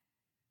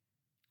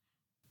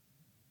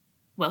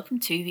Welcome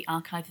to the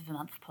Archive of the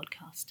Month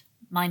podcast.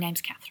 My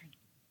name's Catherine.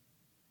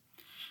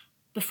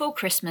 Before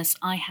Christmas,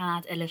 I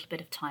had a little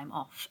bit of time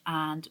off,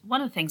 and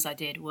one of the things I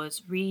did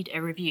was read a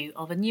review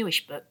of a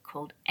newish book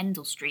called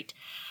Endell Street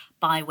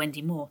by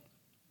Wendy Moore.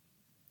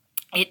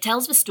 It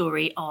tells the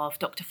story of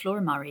Dr.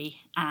 Flora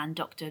Murray and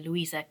Dr.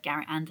 Louisa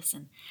Garrett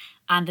Anderson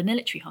and the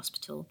military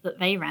hospital that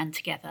they ran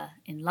together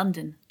in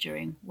London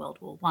during World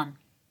War I.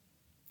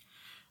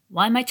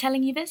 Why am I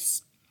telling you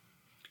this?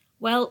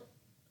 Well,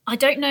 I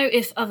don't know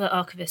if other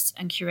archivists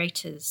and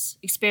curators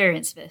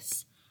experience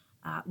this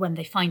when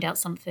they find out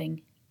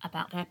something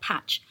about their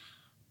patch,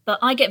 but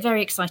I get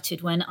very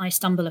excited when I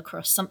stumble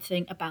across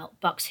something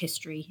about Bucks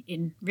history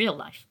in real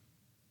life.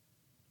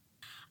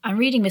 And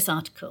reading this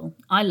article,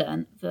 I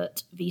learned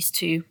that these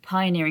two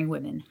pioneering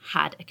women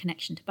had a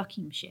connection to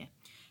Buckinghamshire.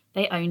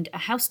 They owned a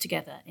house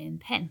together in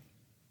Penn.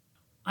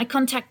 I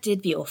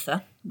contacted the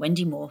author,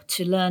 Wendy Moore,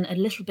 to learn a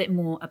little bit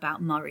more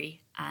about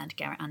Murray and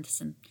Garrett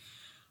Anderson.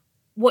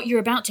 What you're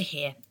about to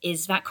hear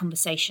is that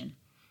conversation,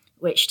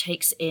 which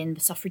takes in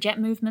the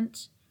suffragette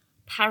movement,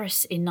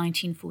 Paris in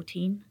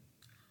 1914,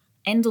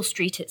 Endell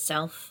Street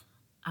itself.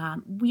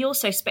 We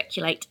also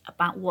speculate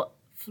about what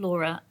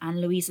Flora and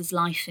Louisa's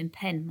life in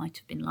Penn might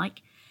have been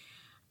like,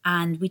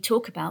 and we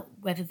talk about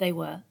whether they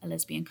were a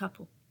lesbian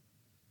couple.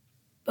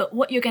 But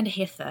what you're going to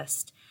hear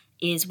first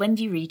is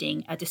Wendy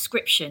reading a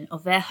description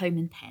of their home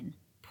in Penn,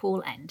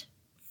 Paul End,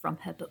 from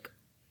her book.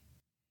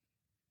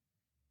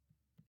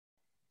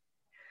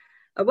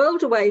 A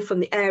world away from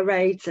the air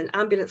raids and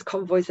ambulance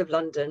convoys of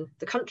London,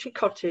 the country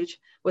cottage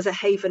was a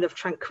haven of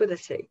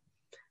tranquility.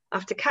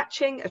 After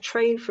catching a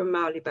train from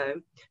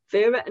Marylebone,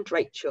 Vera and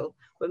Rachel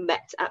were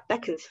met at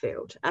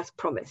Beaconsfield, as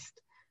promised,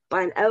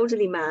 by an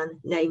elderly man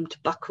named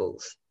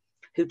Buckles,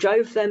 who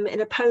drove them in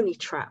a pony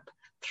trap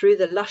through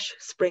the lush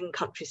spring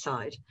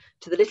countryside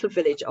to the little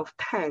village of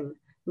Penn,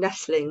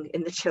 nestling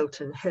in the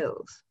Chiltern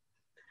Hills.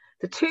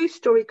 The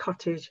two-storey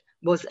cottage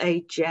was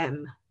a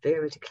gem,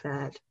 Vera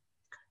declared.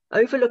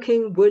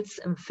 Overlooking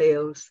woods and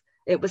fields,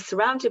 it was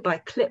surrounded by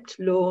clipped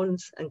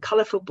lawns and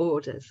colourful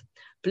borders,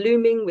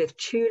 blooming with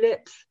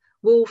tulips,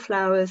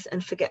 wallflowers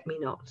and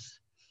forget-me-nots.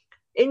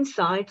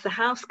 Inside, the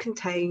house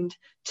contained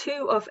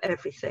two of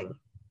everything.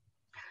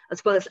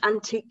 As well as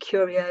antique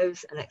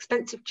curios and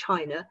expensive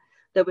china,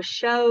 there were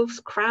shelves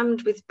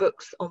crammed with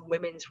books on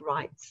women's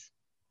rights.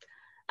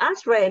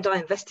 As Ray and I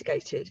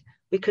investigated,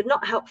 we could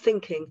not help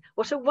thinking,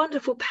 what a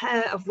wonderful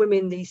pair of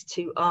women these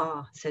two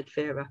are, said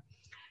Vera.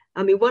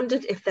 And we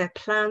wondered if their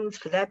plans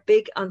for their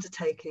big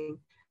undertaking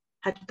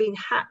had been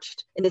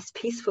hatched in this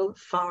peaceful,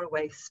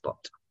 faraway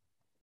spot.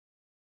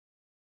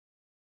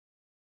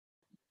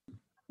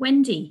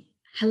 Wendy,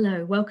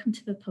 hello, welcome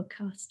to the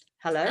podcast.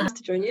 Hello, nice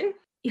to join you.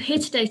 You're here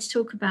today to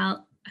talk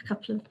about a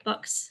couple of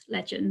Bucks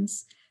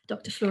legends,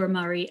 Dr. Flora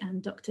Murray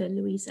and Dr.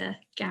 Louisa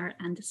Garrett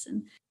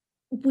Anderson.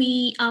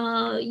 We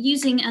are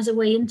using as a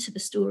way into the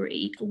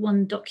story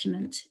one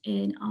document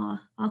in our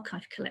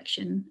archive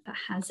collection that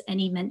has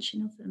any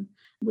mention of them,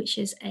 which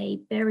is a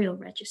burial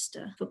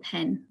register for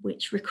Penn,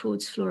 which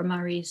records Flora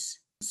Murray's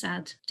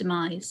sad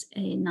demise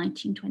in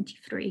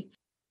 1923.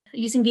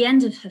 Using the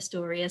end of her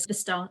story as the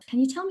start,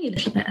 can you tell me a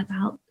little bit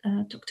about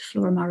Dr.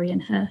 Flora Murray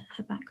and her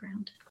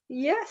background?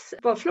 Yes,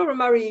 well, Flora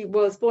Murray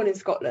was born in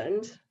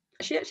Scotland.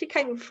 She actually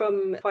came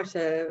from quite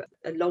a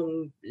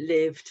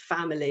long-lived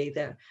family.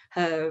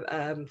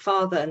 Her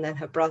father and then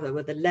her brother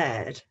were the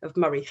Laird of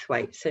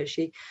Murraythwaite. So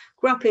she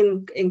grew up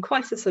in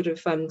quite a sort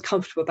of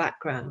comfortable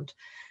background.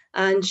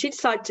 And she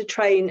decided to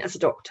train as a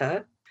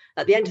doctor.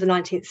 At the end of the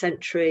 19th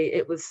century,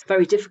 it was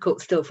very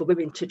difficult still for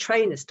women to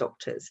train as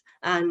doctors.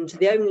 And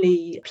the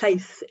only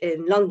place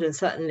in London,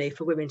 certainly,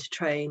 for women to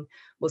train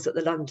was at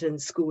the London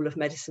School of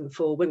Medicine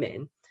for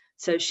Women.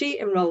 So she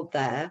enrolled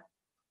there.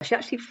 She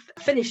actually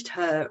finished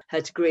her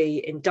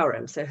degree in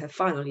Durham, so her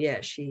final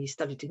year she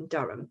studied in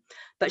Durham.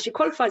 But she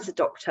qualified as a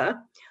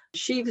doctor.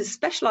 She was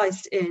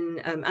specialised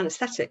in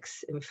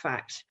anaesthetics, in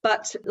fact.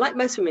 But like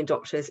most women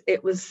doctors,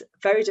 it was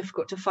very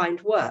difficult to find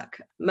work.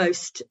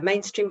 Most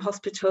mainstream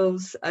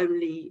hospitals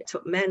only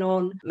took men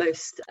on.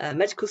 Most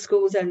medical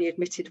schools only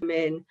admitted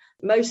women.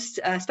 Most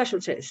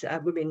specialties,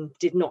 women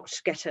did not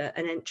get an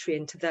entry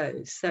into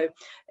those. So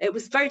it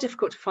was very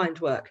difficult to find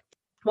work.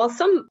 While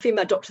some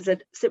female doctors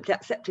had simply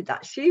accepted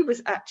that, she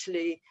was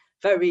actually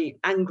very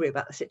angry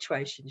about the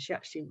situation. She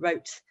actually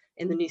wrote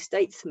in the New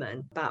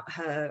Statesman about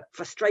her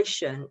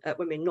frustration at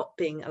women not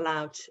being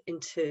allowed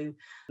into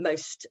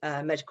most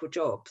medical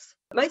jobs.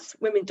 Most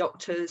women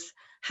doctors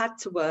had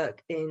to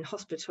work in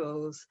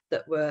hospitals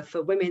that were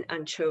for women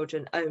and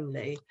children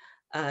only,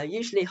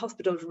 usually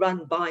hospitals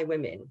run by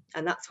women.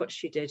 And that's what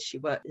she did. She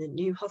worked in a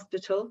new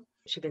hospital,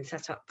 which had been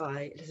set up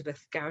by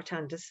Elizabeth Garrett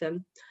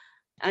Anderson.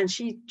 And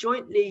she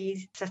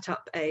jointly set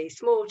up a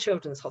small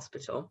children's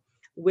hospital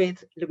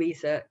with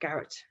Louisa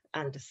Garrett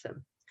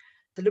Anderson.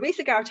 So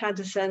Louisa Garrett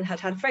Anderson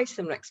had a very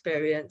similar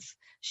experience.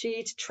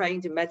 She'd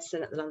trained in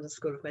medicine at the London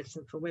School of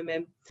Medicine for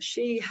Women.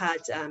 She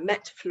had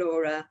met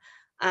Flora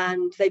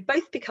And they'd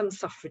both become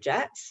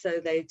suffragettes,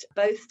 so they'd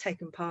both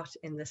taken part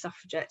in the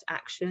suffragette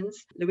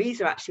actions.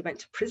 Louisa actually went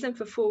to prison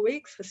for 4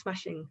 weeks for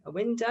smashing a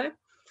window,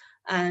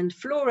 and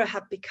Flora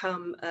had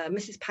become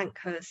Mrs.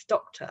 Pankhurst's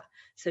doctor,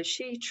 so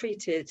she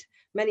treated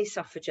many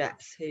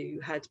suffragettes who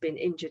had been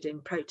injured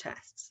in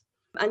protests.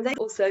 And they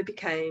also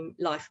became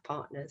life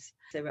partners.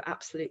 They were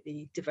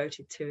absolutely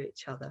devoted to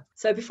each other.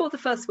 So before the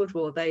First World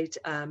War, they'd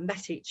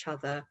met each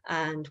other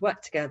and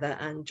worked together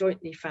and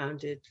jointly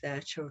founded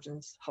their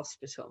children's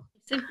hospital.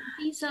 So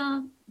these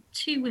are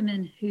two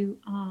women who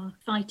are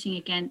fighting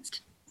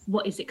against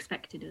what is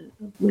expected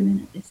of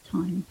women at this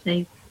time.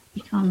 They've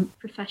become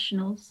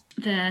professionals,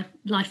 they're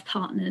life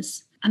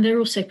partners, and they're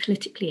also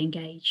politically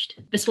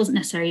engaged. This wasn't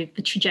necessarily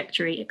the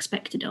trajectory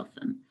expected of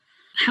them.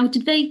 How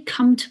did they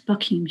come to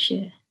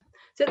Buckinghamshire?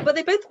 Well,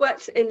 they both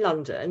worked in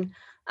London,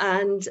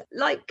 and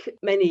like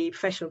many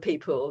professional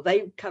people,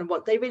 they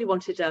really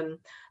wanted a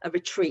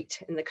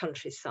retreat in the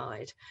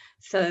countryside.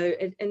 So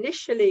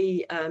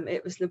initially,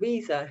 it was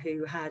Louisa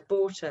who had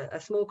bought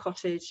a small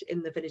cottage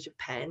in the village of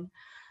Penn,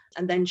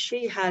 and then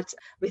she had,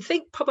 we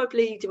think,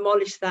 probably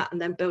demolished that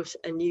and then built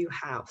a new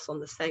house on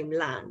the same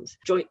land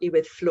jointly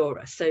with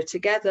Flora. So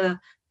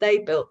together they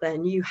built their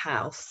new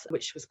house,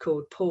 which was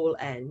called Paul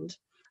End.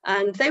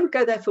 And they would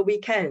go there for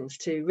weekends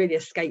to really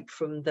escape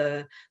from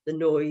the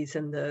noise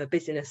and the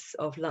busyness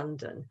of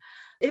London.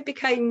 It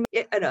became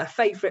a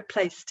favourite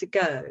place to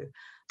go.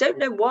 Don't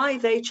know why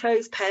they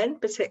chose Penn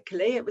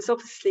particularly. It was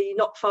obviously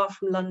not far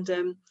from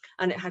London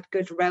and it had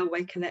good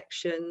railway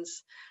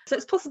connections. So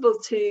it's possible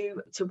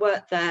to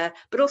work there,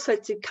 but also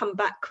to come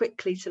back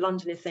quickly to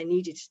London if they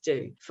needed to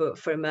do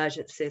for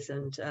emergencies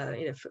and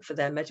for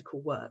their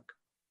medical work.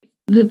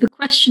 The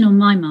question on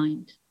my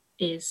mind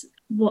is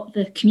what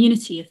the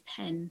community of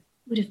Penn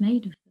would have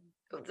made of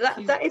them.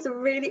 That is a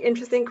really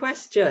interesting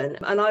question,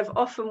 and I've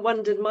often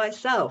wondered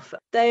myself.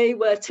 They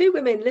were two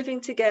women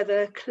living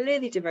together,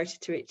 clearly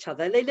devoted to each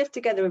other. They lived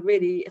together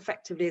really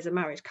effectively as a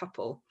married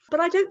couple, but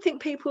I don't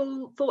think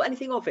people thought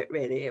anything of it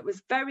really. It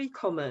was very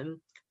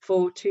common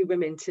for two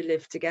women to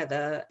live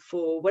together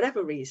for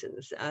whatever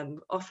reasons,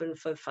 often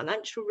for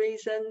financial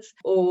reasons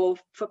or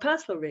for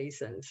personal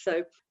reasons.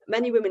 So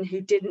many women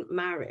who didn't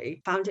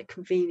marry found it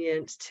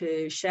convenient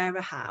to share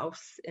a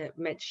house. It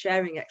meant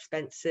sharing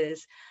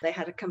expenses. They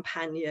had a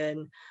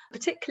companion.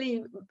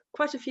 Particularly,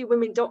 quite a few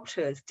women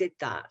doctors did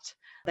that.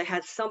 They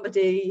had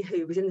somebody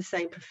who was in the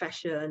same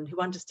profession, who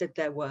understood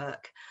their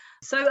work.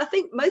 So I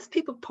think most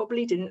people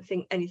probably didn't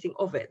think anything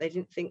of it. They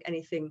didn't think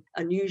anything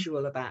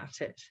unusual about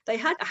it. They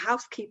had a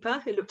housekeeper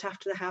who looked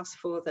after the house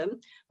for them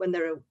when they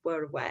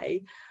were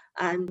away.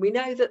 And we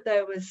know that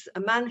there was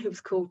a man who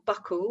was called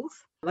Buckles.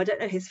 I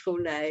don't know his full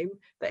name,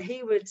 but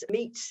he would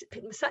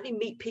certainly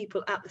meet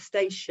people at the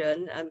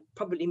station and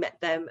probably met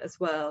them as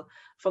well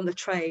from the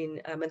train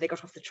when they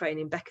got off the train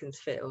in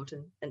Beaconsfield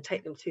and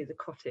take them to the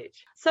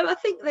cottage. So I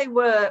think they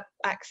were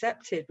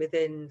accepted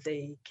within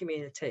the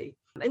community.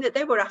 And that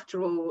they were,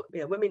 after all,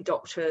 women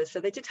doctors, so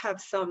they did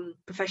have some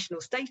professional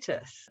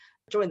status.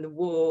 During the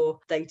war,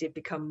 they did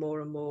become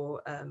more and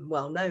more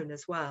well known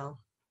as well.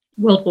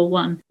 World War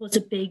I was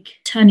a big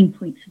turning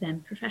point for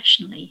them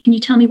professionally. Can you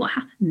tell me what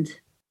happened?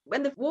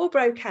 When the war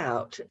broke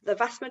out, the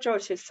vast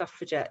majority of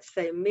suffragettes,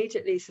 they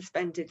immediately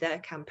suspended their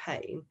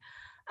campaign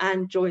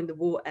and joined the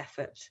war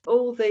effort.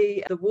 All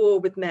the war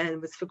with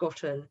men was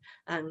forgotten,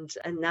 and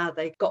now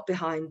they got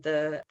behind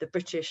the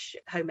British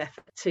home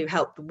effort to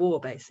help the war,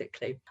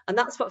 basically. And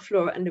that's what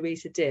Flora and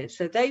Louisa did.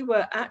 So they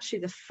were actually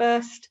the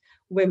first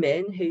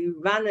women who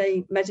ran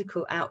a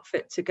medical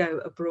outfit to go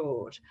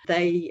abroad.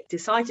 They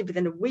decided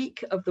within a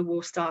week of the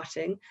war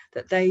starting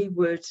that they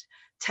would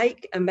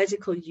take a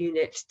medical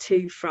unit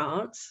to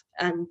France,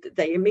 and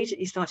they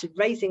immediately started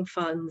raising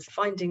funds,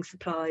 finding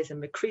supplies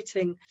and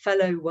recruiting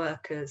fellow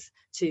workers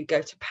to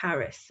go to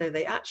Paris. So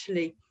they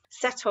actually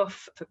set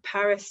off for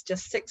Paris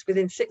just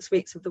within 6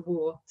 weeks of the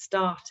war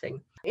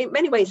starting. In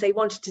many ways, they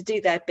wanted to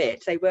do their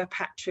bit. They were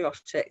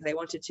patriotic. They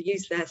wanted to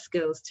use their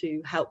skills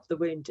to help the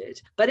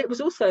wounded. But it was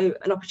also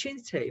an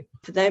opportunity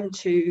for them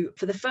to,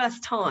 for the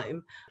first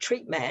time,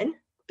 treat men,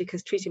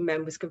 because treating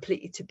men was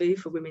completely taboo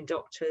for women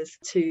doctors,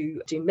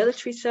 to do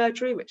military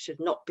surgery, which had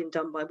not been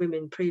done by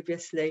women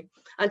previously,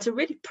 and to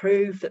really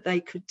prove that they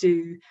could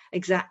do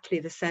exactly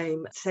the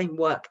same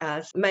work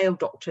as male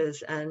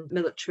doctors and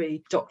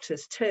military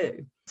doctors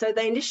too. So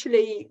they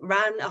initially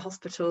ran a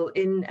hospital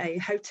in a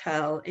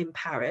hotel in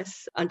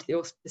Paris under the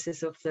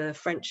auspices of the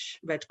French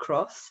Red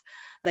Cross.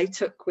 They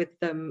took with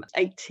them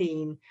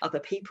 18 other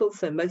people,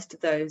 so most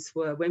of those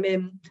were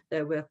women.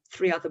 There were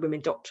 3 other women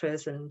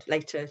doctors and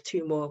later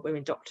 2 more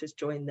women doctors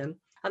joined them.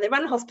 And they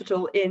ran a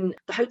hospital in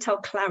the Hotel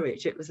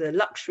Claridge. It was a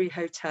luxury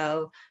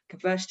hotel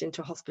converted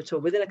into a hospital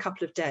within a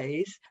couple of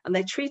days. And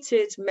they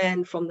treated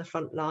men from the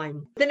front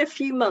line. Within a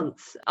few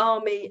months,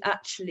 Army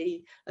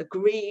actually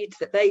agreed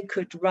that they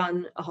could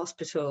run a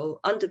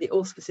hospital under the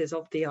auspices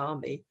of the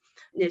Army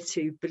near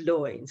to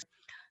Boulogne.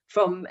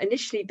 from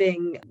initially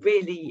being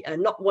really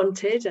not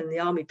wanted, and the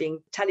army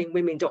telling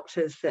women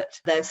doctors that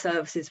their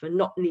services were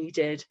not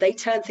needed. They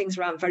turned things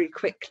around very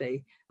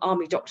quickly.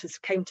 Army doctors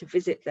came to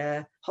visit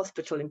their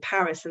hospital in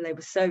Paris, and they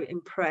were so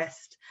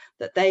impressed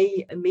that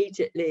they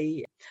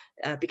immediately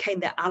became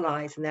their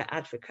allies and their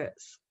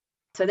advocates.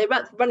 So they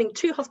were running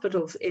 2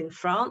 hospitals in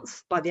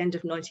France by the end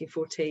of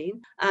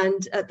 1914.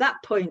 And at that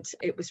point,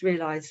 it was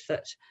realised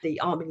that the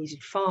army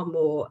needed far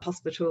more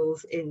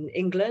hospitals in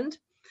England.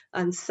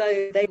 And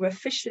so they were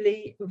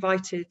officially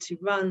invited to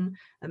run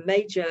a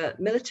major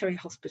military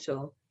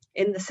hospital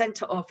in the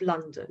centre of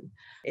London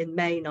in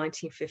May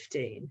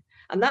 1915.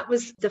 And that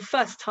was the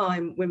first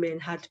time women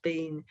had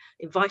been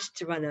invited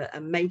to run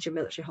a major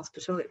military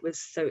hospital. It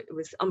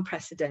was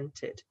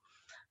unprecedented.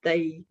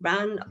 They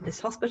ran this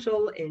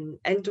hospital in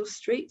Endell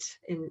Street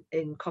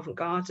in Covent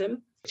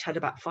Garden, which had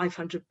about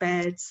 500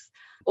 beds.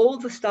 All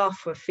the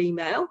staff were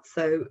female,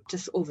 so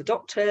just all the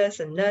doctors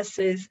and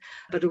nurses,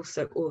 but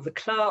also all the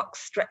clerks,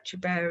 stretcher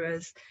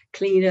bearers,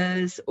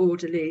 cleaners,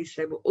 orderlies.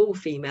 They were all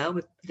female,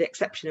 with the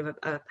exception of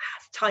a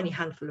tiny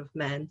handful of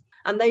men.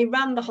 And they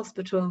ran the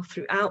hospital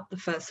throughout the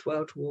First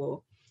World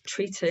War,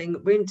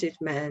 treating wounded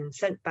men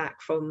sent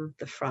back from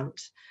the front.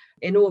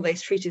 In all, they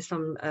treated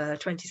some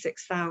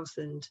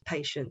 26,000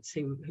 patients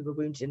who were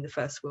wounded in the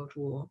First World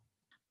War.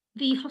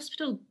 The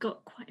hospital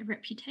got quite a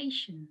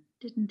reputation,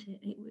 didn't it?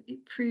 It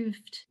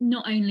proved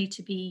not only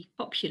to be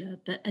popular,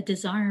 but a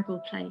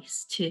desirable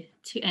place to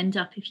end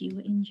up if you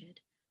were injured.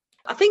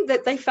 I think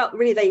that they felt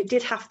really they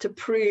did have to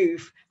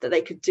prove that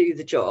they could do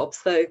the job.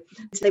 So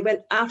they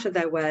went out of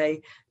their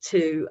way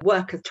to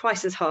work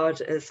twice as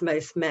hard as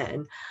most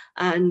men.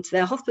 And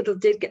their hospital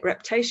did get a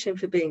reputation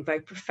for being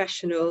very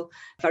professional,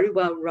 very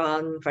well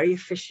run, very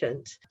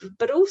efficient,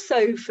 but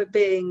also for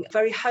being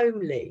very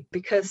homely,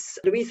 because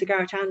Louisa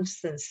Garrett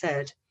Anderson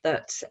said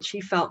that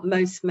she felt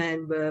most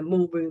men were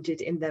more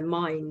wounded in their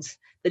minds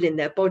than in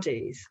their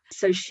bodies.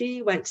 So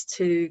she went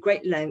to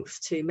great lengths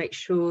to make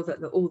sure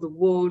that all the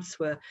wards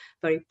were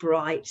very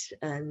bright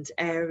and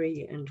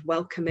airy and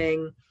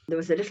welcoming. There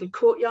was a little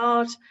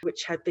courtyard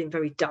which had been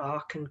very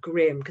dark and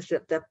grim because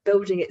the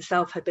building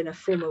itself had been a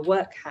former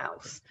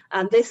workhouse.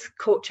 And this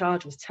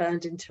courtyard was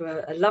turned into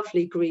a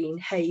lovely green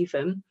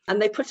haven. And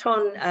they put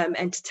on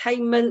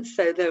entertainment.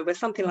 So there were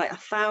something like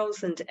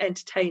 1,000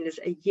 entertainers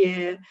a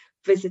year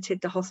visited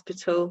the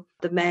hospital.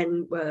 The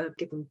men were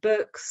given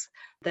books.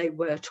 They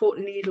were taught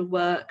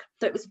needlework.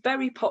 So it was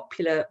very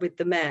popular with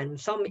the men.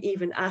 Some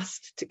even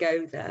asked to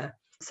go there.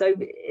 So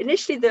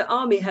initially the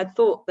army had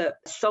thought that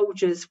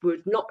soldiers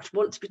would not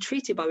want to be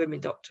treated by women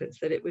doctors,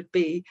 that it would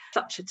be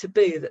such a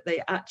taboo that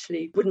they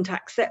actually wouldn't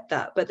accept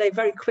that. But they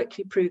very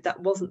quickly proved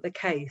that wasn't the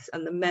case.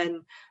 And the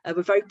men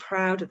were very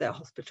proud of their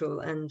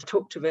hospital and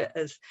talked of it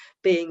as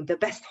being the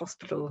best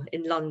hospital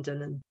in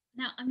London. And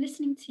now, I'm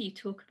listening to you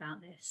talk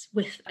about this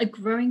with a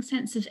growing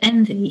sense of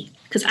envy,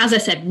 because as I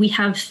said, we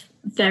have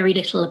very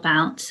little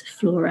about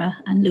Flora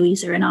and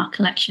Louisa in our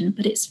collection,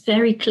 but it's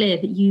very clear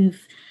that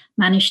you've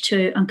managed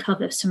to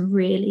uncover some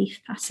really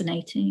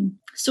fascinating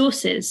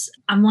sources.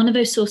 And one of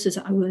those sources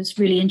that I was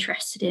really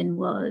interested in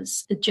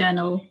was the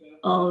journal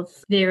of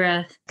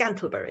Vera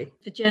Scantlebury.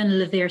 The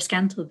journal of Vera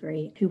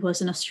Scantlebury, who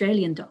was an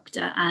Australian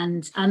doctor.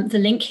 And the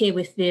link here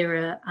with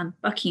Vera and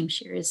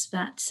Buckinghamshire is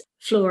that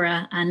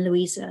Flora and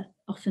Louisa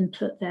often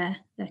put their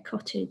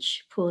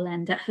cottage, Poole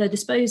End, at her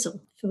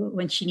disposal for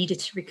when she needed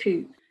to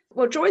recoup.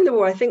 Well, during the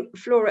war, I think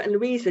Flora and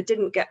Louisa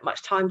didn't get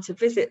much time to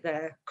visit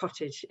their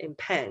cottage in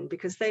Penn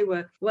because they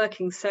were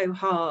working so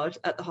hard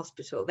at the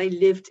hospital. They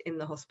lived in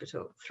the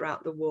hospital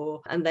throughout the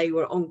war and they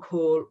were on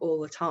call all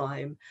the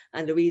time.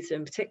 And Louisa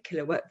in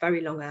particular worked very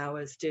long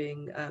hours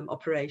doing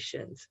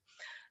operations.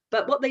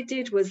 But what they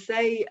did was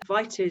they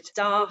invited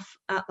staff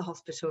at the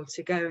hospital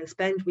to go and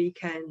spend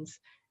weekends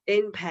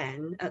in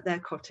Penn at their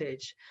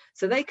cottage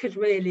so they could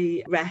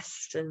really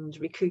rest and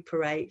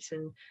recuperate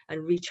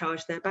and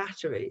recharge their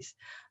batteries.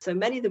 So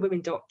many of the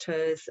women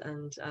doctors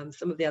and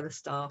some of the other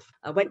staff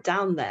went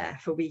down there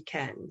for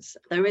weekends.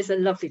 There is a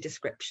lovely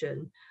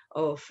description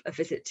of a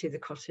visit to the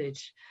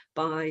cottage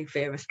by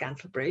Vera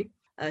Scantlebury.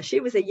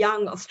 She was a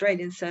young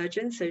Australian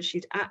surgeon, so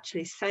she'd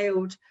actually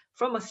sailed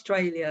from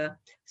Australia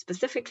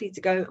specifically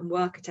to go and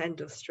work at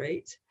Endell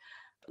Street.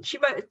 She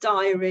wrote a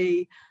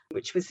diary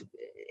which was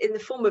in the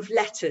form of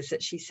letters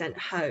that she sent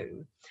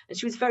home, and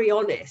she was very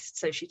honest.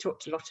 So she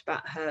talked a lot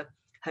about her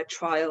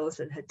trials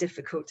and her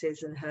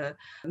difficulties and her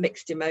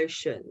mixed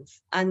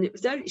emotions. And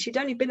she'd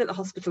only been at the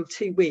hospital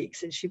 2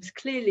 weeks, and she was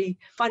clearly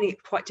finding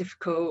it quite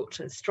difficult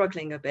and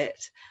struggling a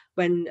bit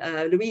when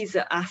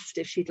Louisa asked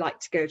if she'd like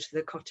to go to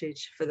the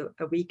cottage for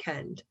a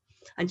weekend.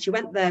 And she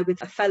went there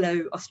with a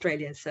fellow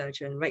Australian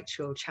surgeon,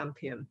 Rachel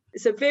Champion.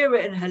 So Vera,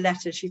 in her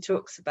letter, she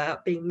talks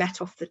about being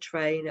met off the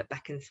train at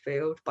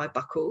Beaconsfield by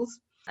Buckles,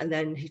 and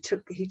then he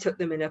took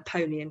them in a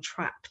pony and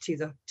trap to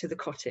the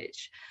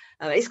cottage.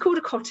 It's called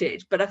a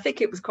cottage, but I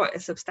think it was quite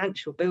a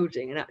substantial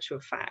building in actual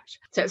fact.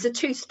 So it was a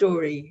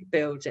 2-story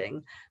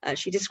building.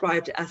 She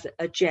described it as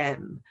a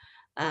gem.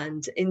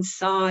 And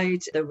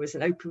inside there was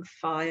an open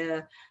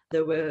fire.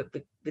 There were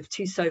with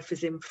 2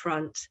 sofas in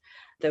front.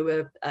 There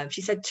were,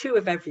 she said, 2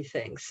 of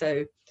everything.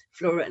 So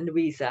Flora and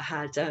Louisa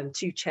had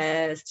 2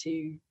 chairs,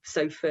 2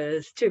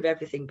 sofas, 2 of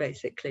everything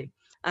basically.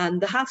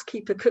 And the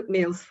housekeeper cooked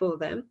meals for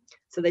them.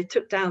 So they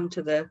took down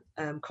to the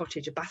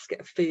cottage a basket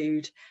of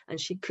food and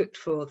she cooked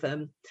for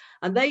them.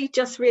 And they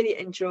just really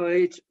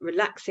enjoyed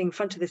relaxing in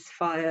front of this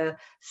fire,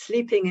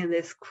 sleeping in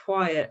this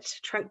quiet,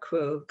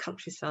 tranquil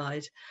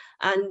countryside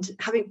and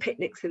having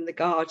picnics in the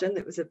garden.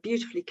 It was a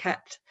beautifully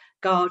kept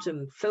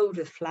garden filled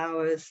with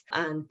flowers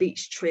and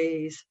beech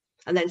trees.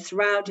 And then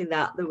surrounding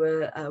that, there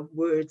were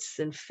woods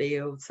and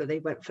fields. So they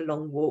went for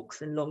long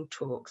walks and long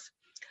talks.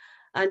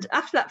 And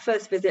after that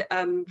first visit,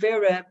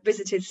 Vera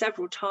visited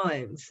several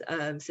times.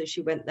 So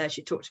she went there,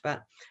 she talked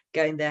about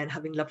going there and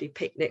having lovely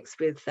picnics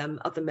with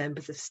other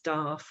members of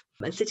staff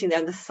and sitting there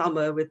in the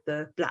summer with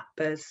the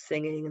blackbirds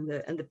singing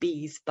and the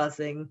bees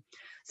buzzing.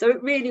 So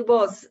it really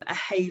was a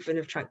haven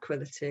of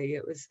tranquility.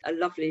 It was a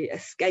lovely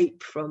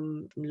escape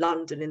from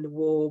London in the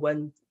war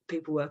when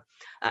people were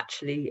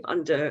actually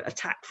under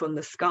attack from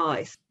the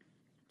skies.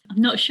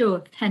 I'm not sure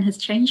if Penn has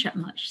changed that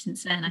much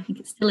since then. I think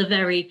it's still a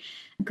very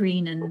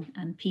green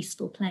and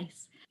peaceful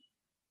place.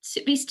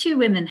 So these 2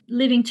 women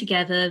living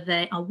together,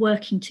 they are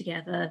working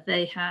together,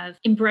 they have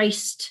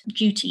embraced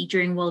duty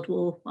during World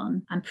War I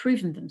and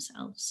proven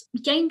themselves,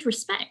 gained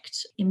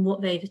respect in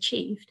what they've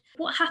achieved.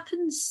 What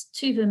happens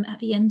to them at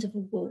the end of a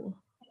war?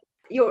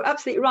 You're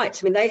absolutely right.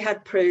 I mean, they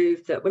had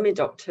proved that women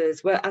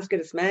doctors were as good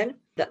as men,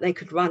 that they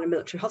could run a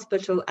military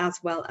hospital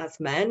as well as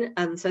men.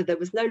 And so there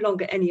was no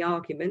longer any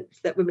argument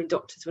that women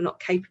doctors were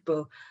not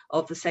capable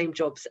of the same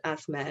jobs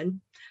as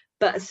men.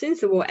 But as soon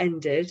as the war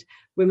ended,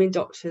 women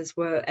doctors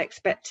were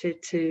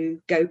expected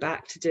to go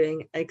back to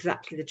doing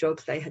exactly the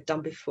jobs they had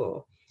done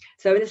before.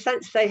 So in a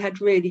sense, they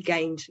had really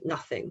gained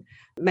nothing.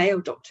 Male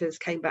doctors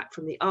came back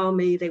from the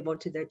army, they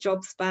wanted their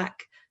jobs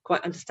back,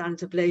 quite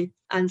understandably.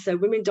 And so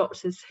women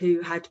doctors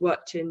who had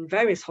worked in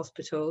various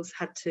hospitals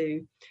had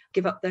to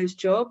give up those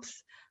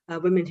jobs.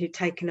 Women who'd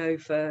taken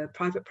over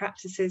private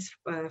practices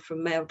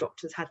from male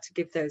doctors had to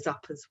give those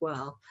up as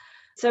well.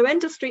 So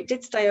Endell Street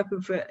did stay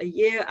open for a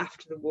year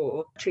after the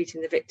war,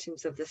 treating the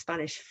victims of the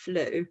Spanish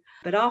flu.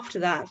 But after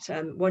that,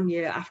 1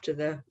 year after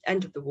the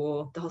end of the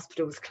war, the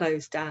hospital was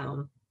closed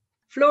down.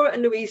 Flora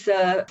and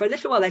Louisa, for a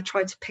little while, they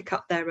tried to pick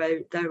up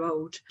their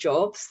old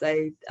jobs.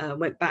 They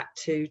went back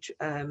to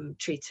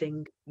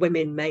treating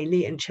women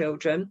mainly and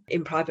children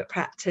in private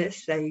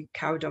practice. They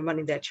carried on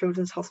running their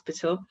children's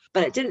hospital,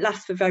 but it didn't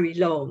last for very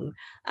long.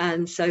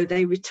 And so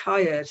they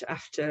retired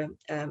after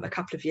a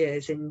couple of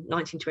years in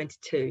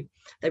 1922.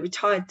 They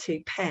retired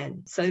to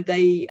Penn. So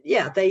they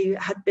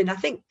had been, I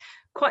think,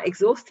 quite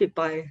exhausted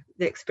by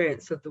the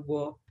experience of the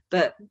war.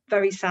 But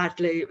very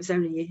sadly, it was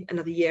only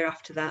another year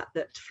after that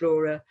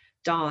Flora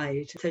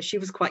died. So she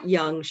was quite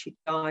young. She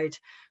died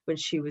when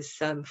she was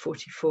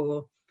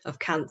 44 of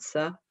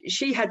cancer.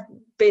 She had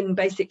been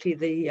basically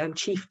the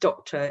chief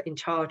doctor in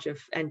charge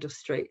of Endell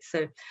Street.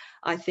 So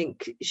I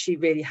think she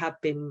really had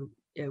been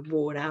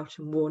worn out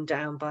and worn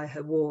down by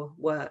her war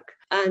work.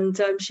 And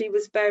she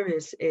was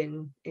buried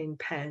in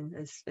Penn,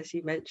 as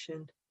you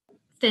mentioned.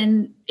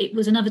 Then it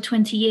was another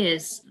 20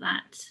 years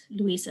that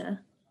Louisa...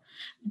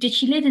 Did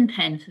she live in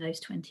Penn for those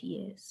 20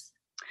 years?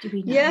 Do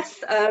we know?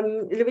 Yes,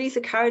 Louisa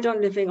carried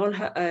on living on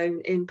her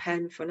own in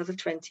Penn for another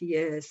 20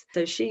 years.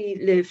 So she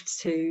lived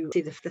to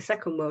see the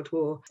Second World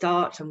War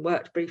start and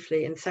worked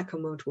briefly in the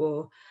Second World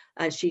War.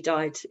 And she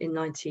died in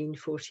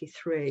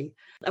 1943.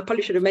 I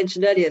probably should have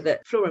mentioned earlier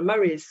that Flora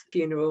Murray's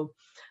funeral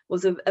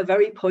was a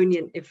very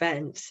poignant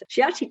event.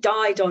 She actually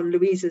died on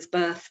Louisa's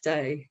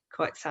birthday,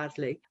 quite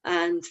sadly.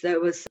 And there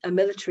was a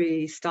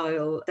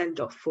military-style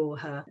send-off for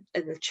her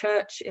in the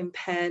church in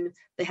Penn.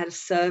 They had a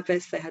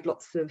service. They had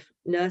lots of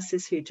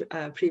nurses who'd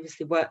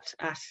previously worked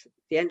at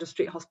the Endell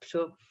Street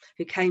Hospital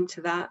who came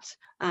to that.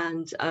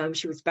 And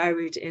she was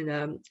buried in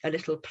a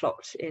little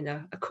plot in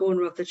a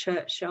corner of the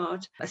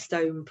churchyard, a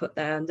stone put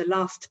there. And the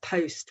last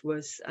post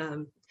was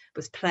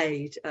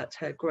played at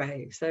her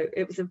grave. So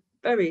it was a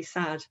very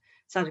sad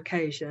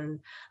occasion.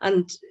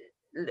 And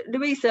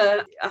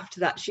Louisa,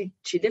 after that, she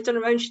lived on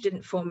her own. She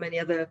didn't form many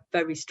other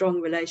very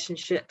strong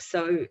relationships.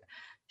 So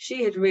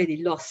she had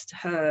really lost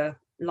her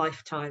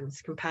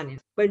lifetime's companion.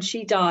 When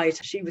she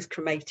died, she was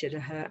cremated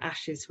and her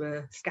ashes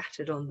were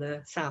scattered on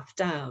the South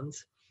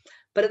Downs.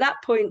 But at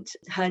that point,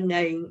 her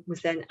name was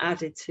then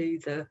added to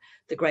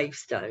the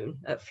gravestone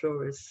at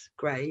Flora's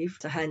grave.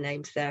 So her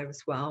name's there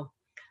as well.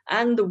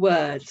 And the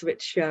words,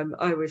 which I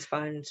always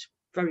found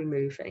very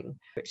moving,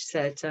 which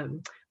said,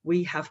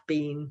 "We have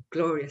been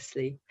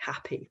gloriously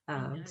happy."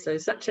 So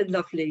such a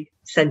lovely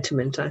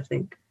sentiment, I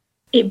think.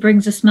 It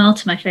brings a smile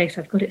to my face.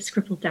 I've got it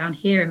scribbled down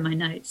here in my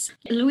notes.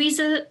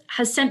 Louisa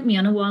has sent me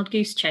on a wild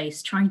goose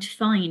chase trying to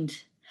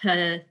find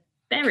her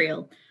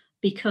burial,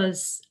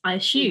 because I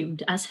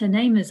assumed, as her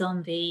name is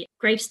on the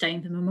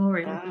gravestone, the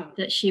memorial,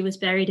 that she was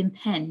buried in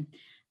Penn.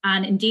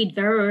 And indeed,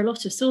 there are a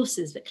lot of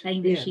sources that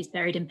claim that she's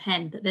buried in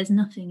Penn, but there's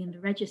nothing in the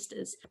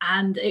registers.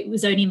 And it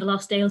was only in the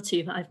last day or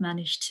two that I've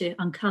managed to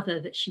uncover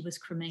that she was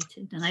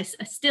cremated. And I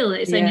still,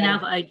 it's only now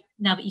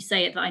that you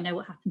say it that I know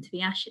what happened to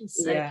the ashes.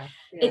 So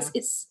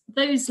it's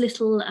those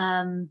little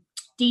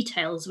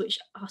details which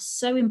are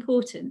so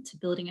important to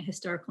building a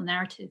historical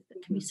narrative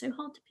that can be so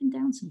hard to pin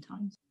down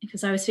sometimes.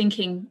 Because I was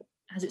thinking,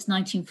 as it's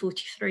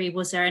 1943,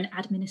 was there an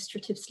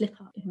administrative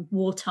slip-up in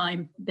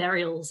wartime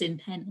burials in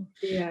Penn?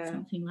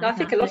 Something like that. I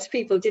think a lot of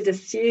people did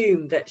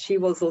assume that she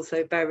was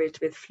also buried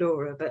with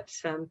Flora, but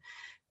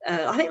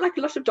I think, like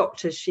a lot of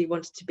doctors, she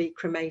wanted to be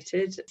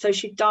cremated. So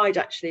she died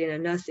actually in a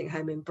nursing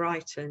home in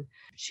Brighton.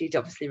 She'd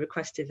obviously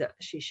requested that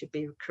she should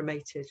be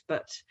cremated,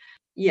 but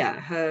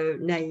her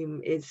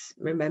name is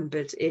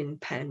remembered in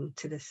Penn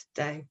to this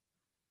day.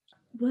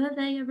 Were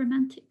they a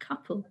romantic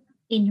couple,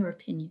 in your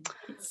opinion?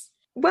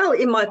 Well,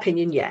 in my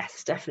opinion,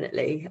 yes,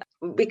 definitely.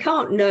 We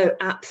can't know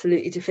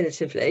absolutely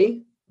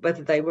definitively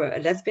whether they were a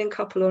lesbian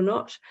couple or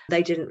not.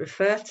 They didn't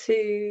refer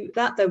to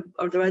that. There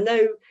are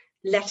no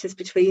letters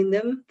between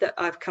them that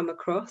I've come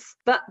across,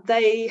 but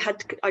they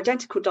had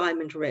identical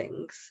diamond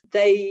rings.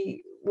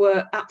 They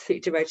were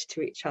absolutely devoted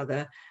to each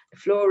other.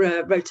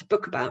 Flora wrote a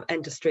book about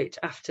Ender Street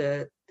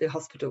after the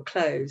hospital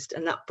closed,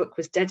 and that book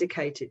was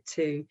dedicated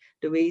to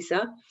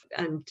Louisa,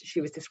 and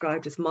she was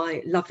described as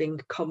my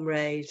loving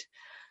comrade.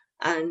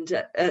 And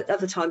at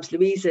other times,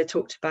 Louisa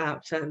talked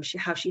about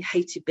how she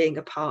hated being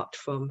apart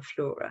from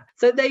Flora.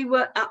 So they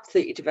were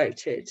absolutely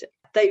devoted.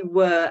 They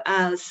were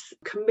as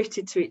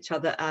committed to each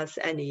other as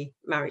any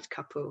married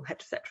couple,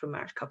 heterosexual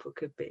married couple,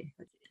 could be.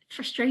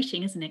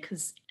 Frustrating, isn't it?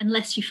 Because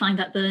unless you find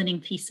that burning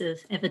piece of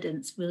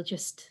evidence, we'll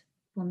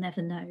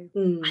never know.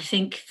 I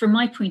think from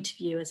my point of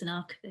view as an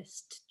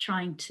archivist,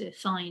 trying to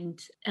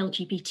find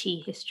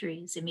LGBT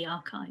histories in the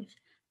archive,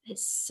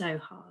 it's so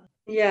hard.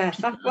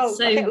 Yes, I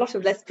think a lot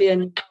of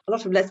lesbian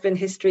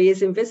history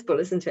is invisible,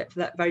 isn't it? For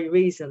that very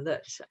reason,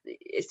 that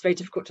it's very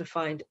difficult to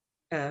find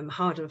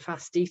hard and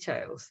fast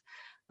details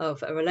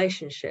of a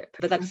relationship.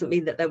 But that doesn't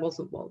mean that there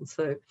wasn't one.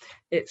 So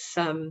it's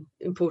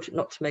important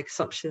not to make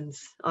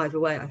assumptions either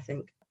way, I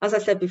think. As I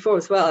said before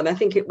as well, I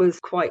think it was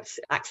quite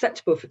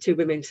acceptable for two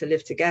women to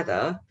live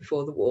together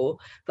before the war,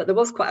 but there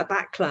was quite a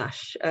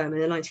backlash in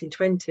the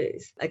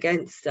 1920s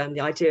against the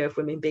idea of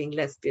women being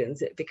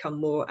lesbians. It had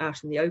become more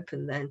out in the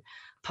open then.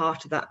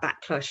 Part of that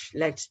backlash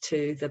led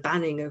to the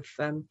banning of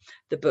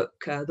the book,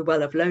 The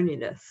Well of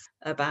Loneliness,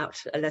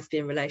 about a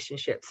lesbian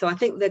relationship. So I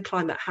think the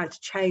climate had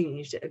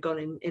changed. It had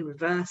gone in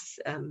reverse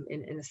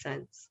in a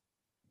sense.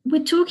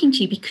 We're talking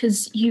to you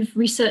because you've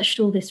researched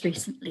all this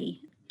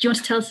recently. Do you want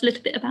to tell us a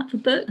little bit about the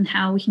book and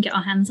how we can get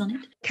our hands on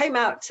it? It came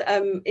out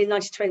in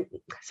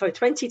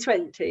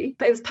 2020,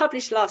 but it was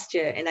published last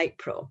year in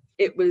April.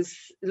 It was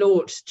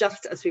launched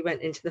just as we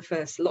went into the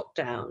first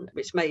lockdown,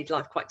 which made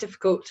life quite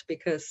difficult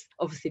because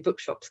obviously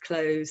bookshops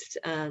closed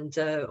and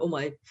all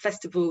my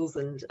festivals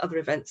and other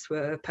events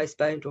were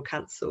postponed or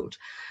cancelled.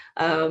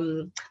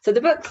 So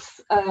the book's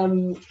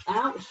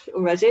out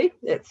already,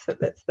 it's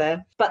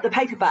there, but the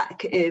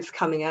paperback is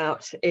coming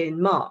out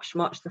in March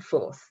the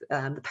 4th.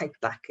 The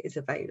paperback is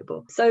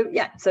available. So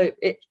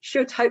it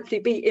should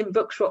hopefully be in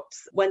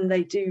bookshops when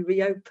they do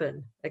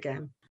reopen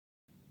again.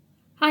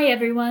 Hi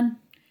everyone.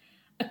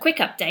 A quick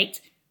update.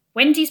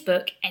 Wendy's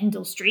book,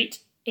 Endell Street,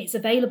 is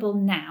available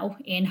now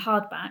in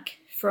hardback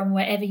from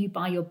wherever you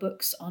buy your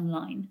books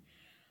online.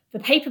 The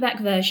paperback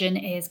version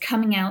is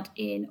coming out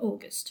in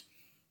August.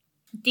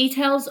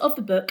 Details of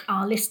the book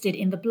are listed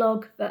in the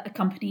blog that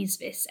accompanies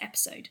this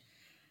episode.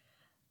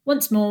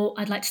 Once more,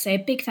 I'd like to say a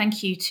big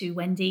thank you to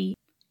Wendy.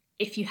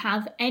 If you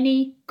have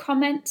any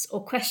comments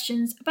or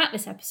questions about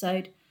this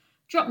episode,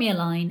 drop me a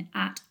line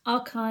at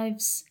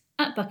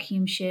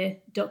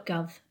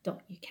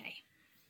archives@buckinghamshire.gov.uk.